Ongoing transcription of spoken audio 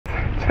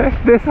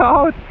Check this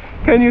out.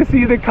 Can you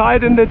see the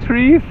kite in the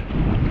trees?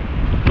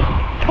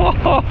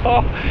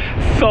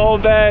 So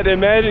bad.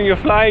 Imagine you're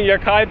flying your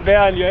kite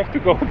there and you have to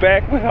go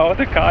back without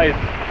a kite.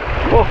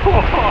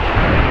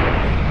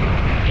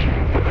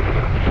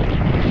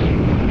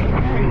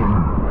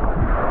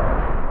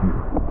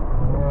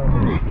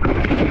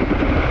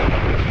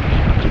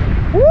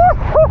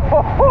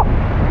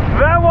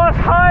 That was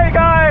high,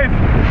 guys!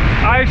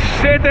 I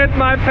shitted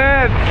my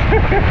pants!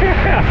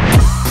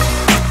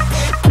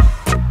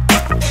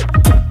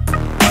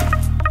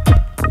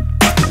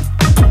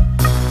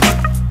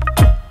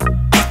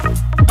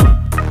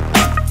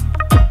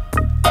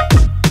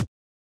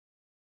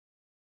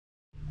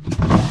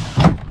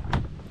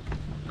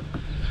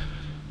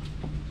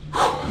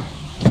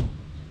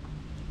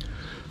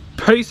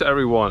 Peace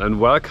everyone and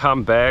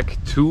welcome back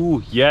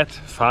to yet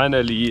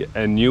finally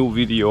a new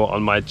video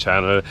on my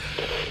channel.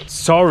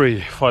 Sorry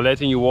for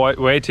letting you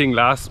waiting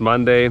last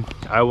Monday.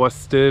 I was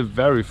still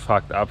very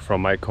fucked up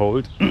from my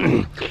cold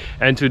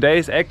and today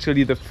is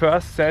actually the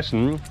first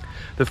session,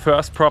 the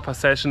first proper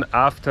session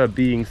after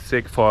being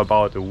sick for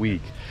about a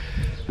week.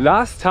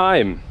 Last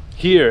time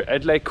here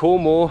at Lake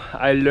Como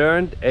I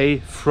learned a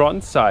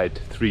frontside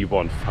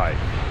 315.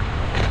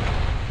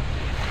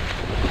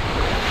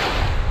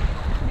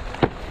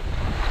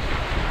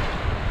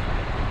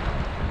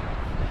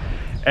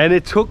 And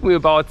it took me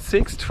about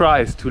 6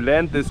 tries to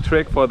land this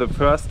trick for the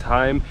first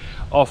time.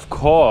 Of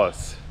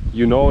course,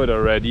 you know it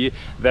already.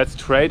 That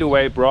straight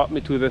away brought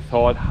me to the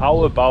thought,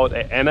 how about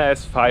a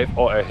NRS 5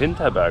 or a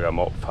Hinterberger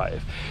Mode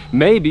 5?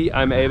 Maybe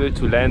I'm able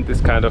to land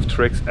this kind of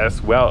tricks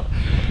as well.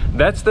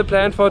 That's the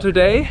plan for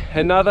today.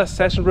 Another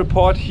session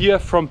report here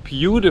from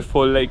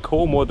beautiful Lake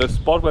Como. The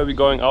spot where we're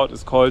going out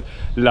is called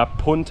La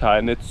Punta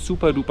and it's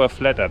super duper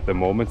flat at the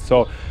moment.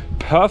 So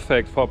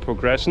perfect for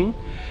progression.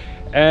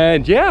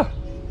 And yeah,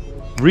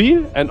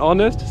 real and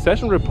honest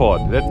session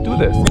report. Let's do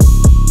this.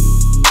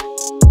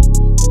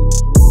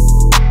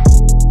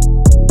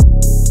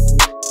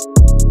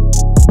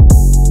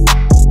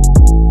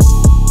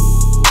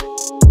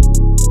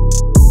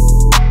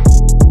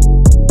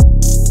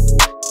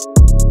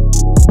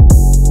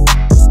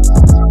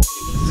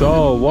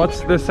 So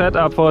what's the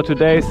setup for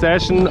today's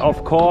session?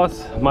 Of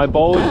course, my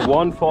Beholz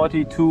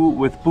 142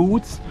 with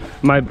boots,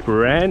 my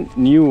brand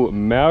new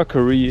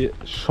Mercury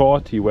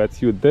shorty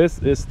wetsuit. This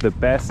is the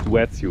best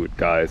wetsuit,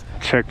 guys.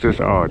 Check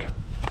this out.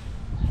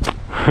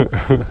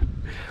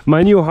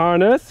 My new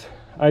harness,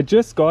 I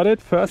just got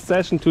it, first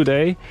session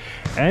today.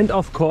 And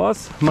of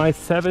course, my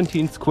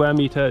 17 square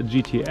meter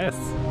GTS.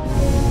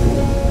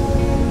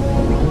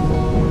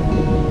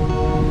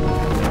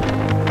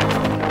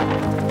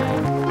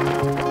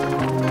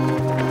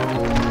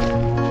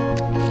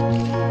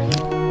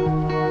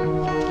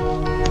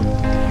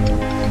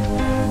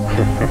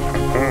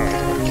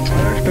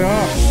 Alles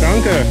klar,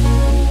 danke.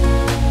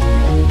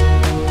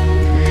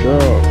 So.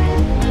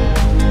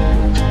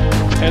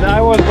 And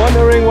I was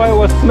wondering why it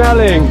was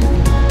smelling.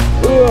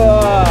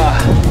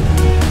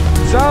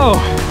 So,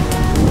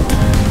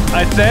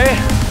 I'd say,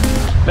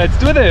 let's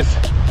do this.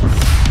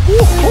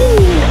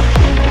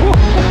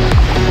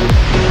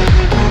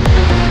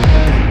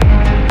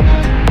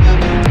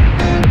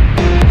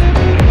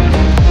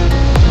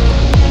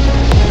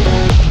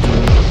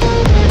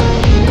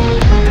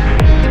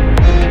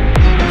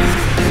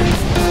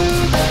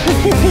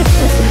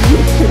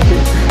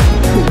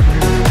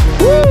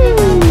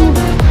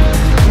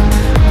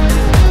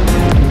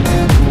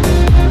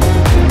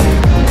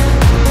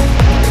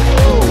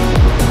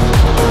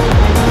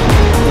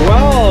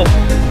 Well,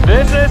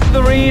 this is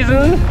the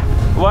reason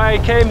why I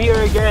came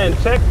here again.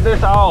 Check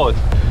this out.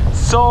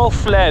 So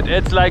flat,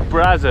 it's like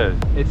Brazil.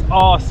 It's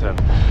awesome.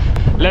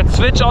 Let's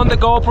switch on the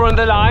GoPro and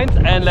the lines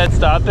and let's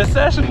start this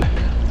session.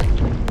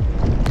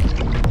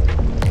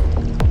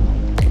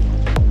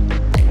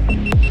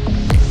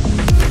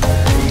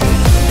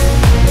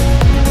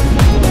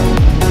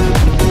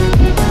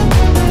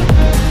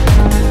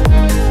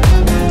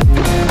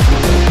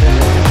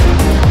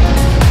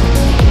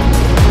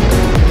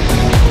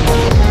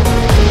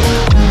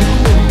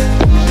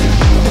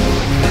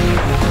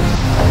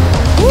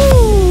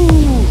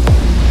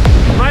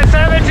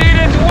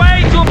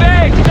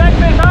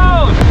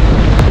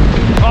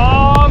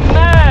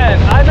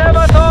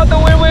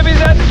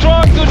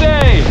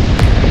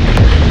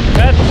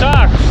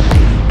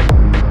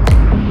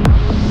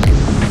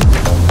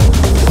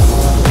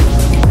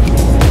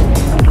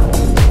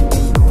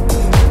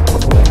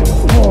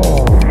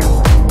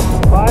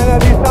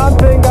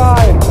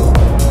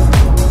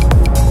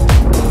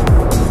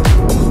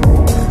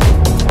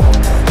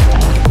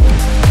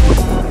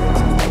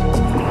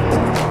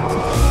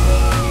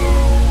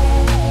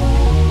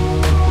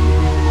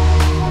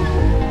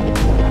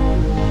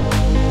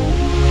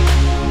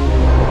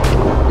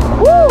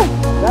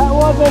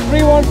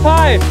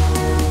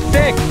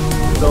 Sick!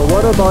 So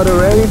what about a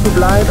ready to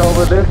blind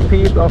over this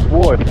piece of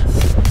wood?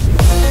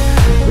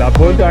 La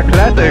Punta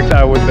Classics,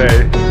 I would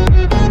say.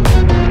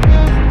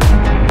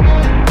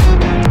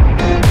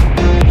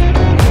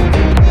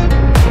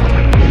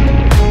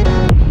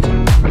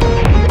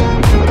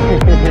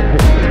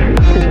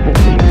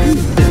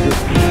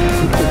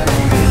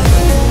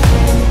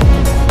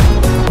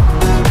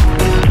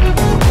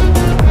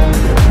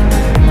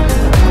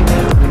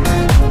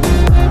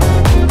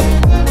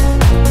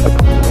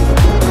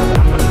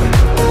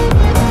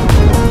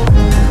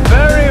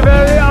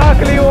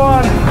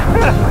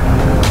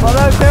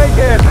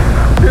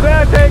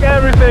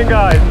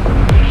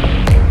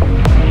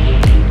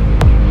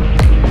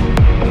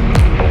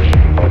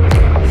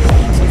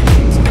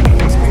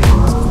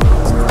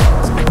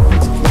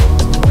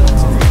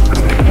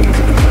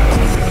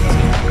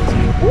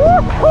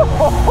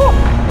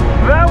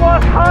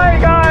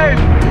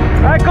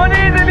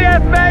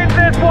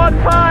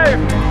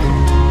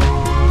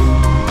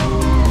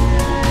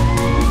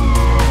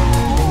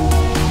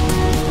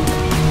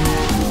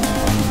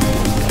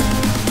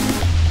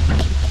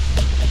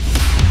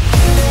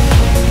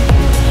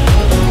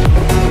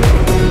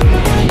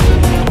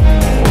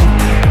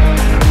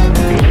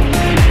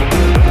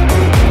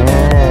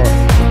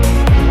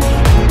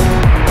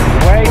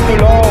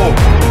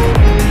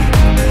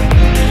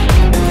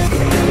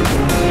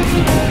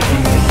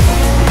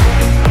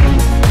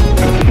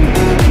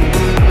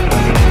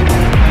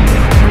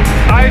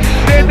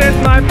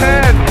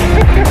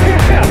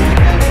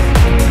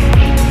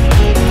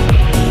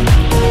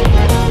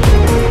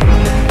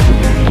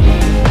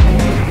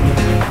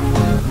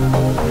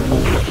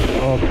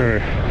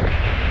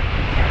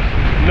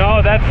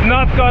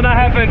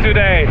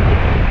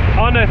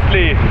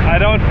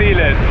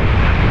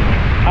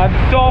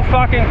 I'm so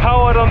fucking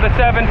powered on the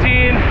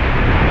 17.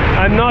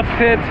 I'm not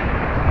fit.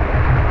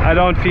 I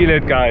don't feel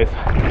it, guys.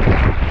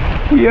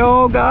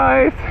 Yo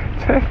guys,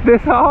 check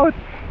this out.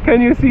 Can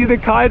you see the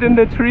kite in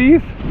the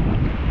trees?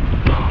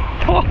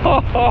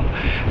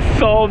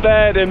 So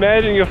bad.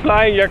 Imagine you're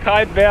flying your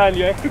kite there and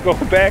you have to go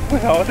back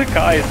without a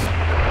kite.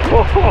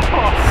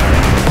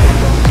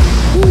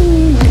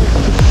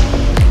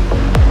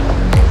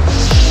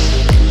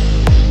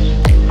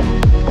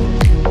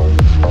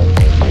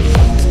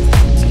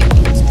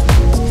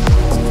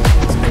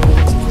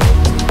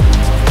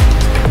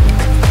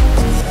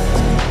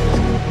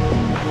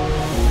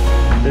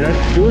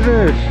 Let's do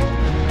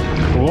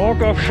this.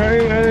 Walk of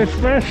shame at its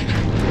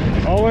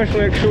best. Always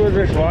make sure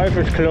this valve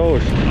is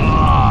closed.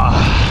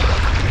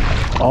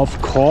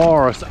 Of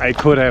course I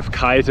could have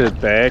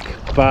kited back,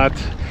 but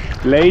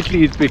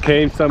lately it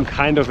became some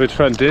kind of a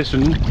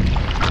tradition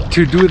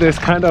to do this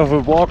kind of a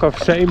walk of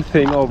shame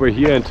thing over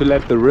here and to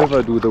let the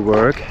river do the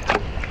work.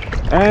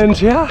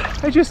 And yeah,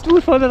 I just do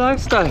it for the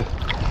lifestyle.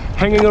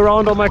 Hanging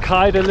around on my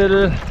kite a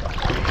little,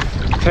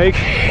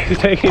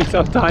 taking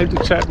some time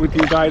to chat with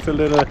you guys a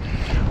little.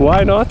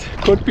 Why not?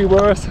 Could be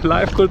worse.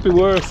 Life could be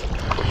worse.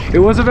 It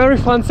was a very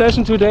fun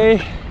session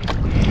today.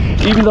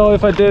 Even though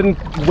if I didn't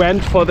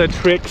went for the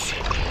tricks,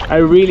 I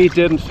really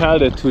didn't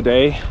felt it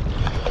today.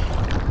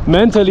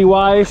 Mentally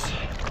wise,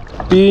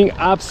 being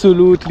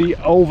absolutely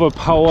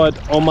overpowered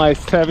on my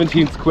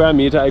 17 square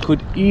meter, I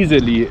could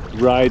easily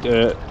ride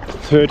a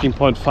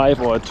 13.5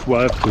 or a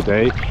 12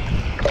 today.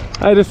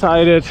 I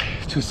decided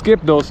to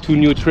skip those two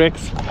new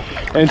tricks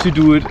and to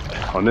do it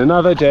on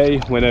another day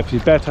when I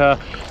feel better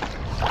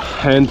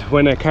and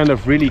when I kind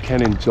of really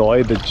can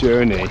enjoy the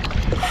journey.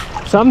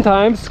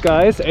 Sometimes,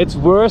 guys, it's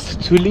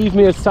worth to leave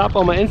me a sub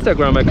on my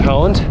Instagram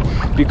account,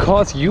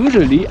 because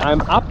usually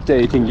I'm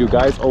updating you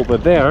guys over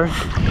there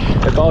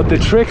about the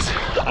tricks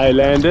I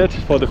landed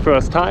for the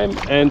first time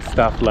and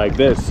stuff like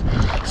this.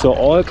 So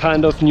all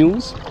kind of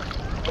news,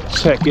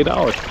 check it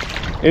out.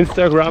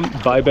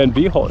 Instagram by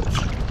Beholz.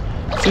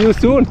 See you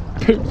soon.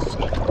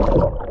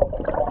 Peace.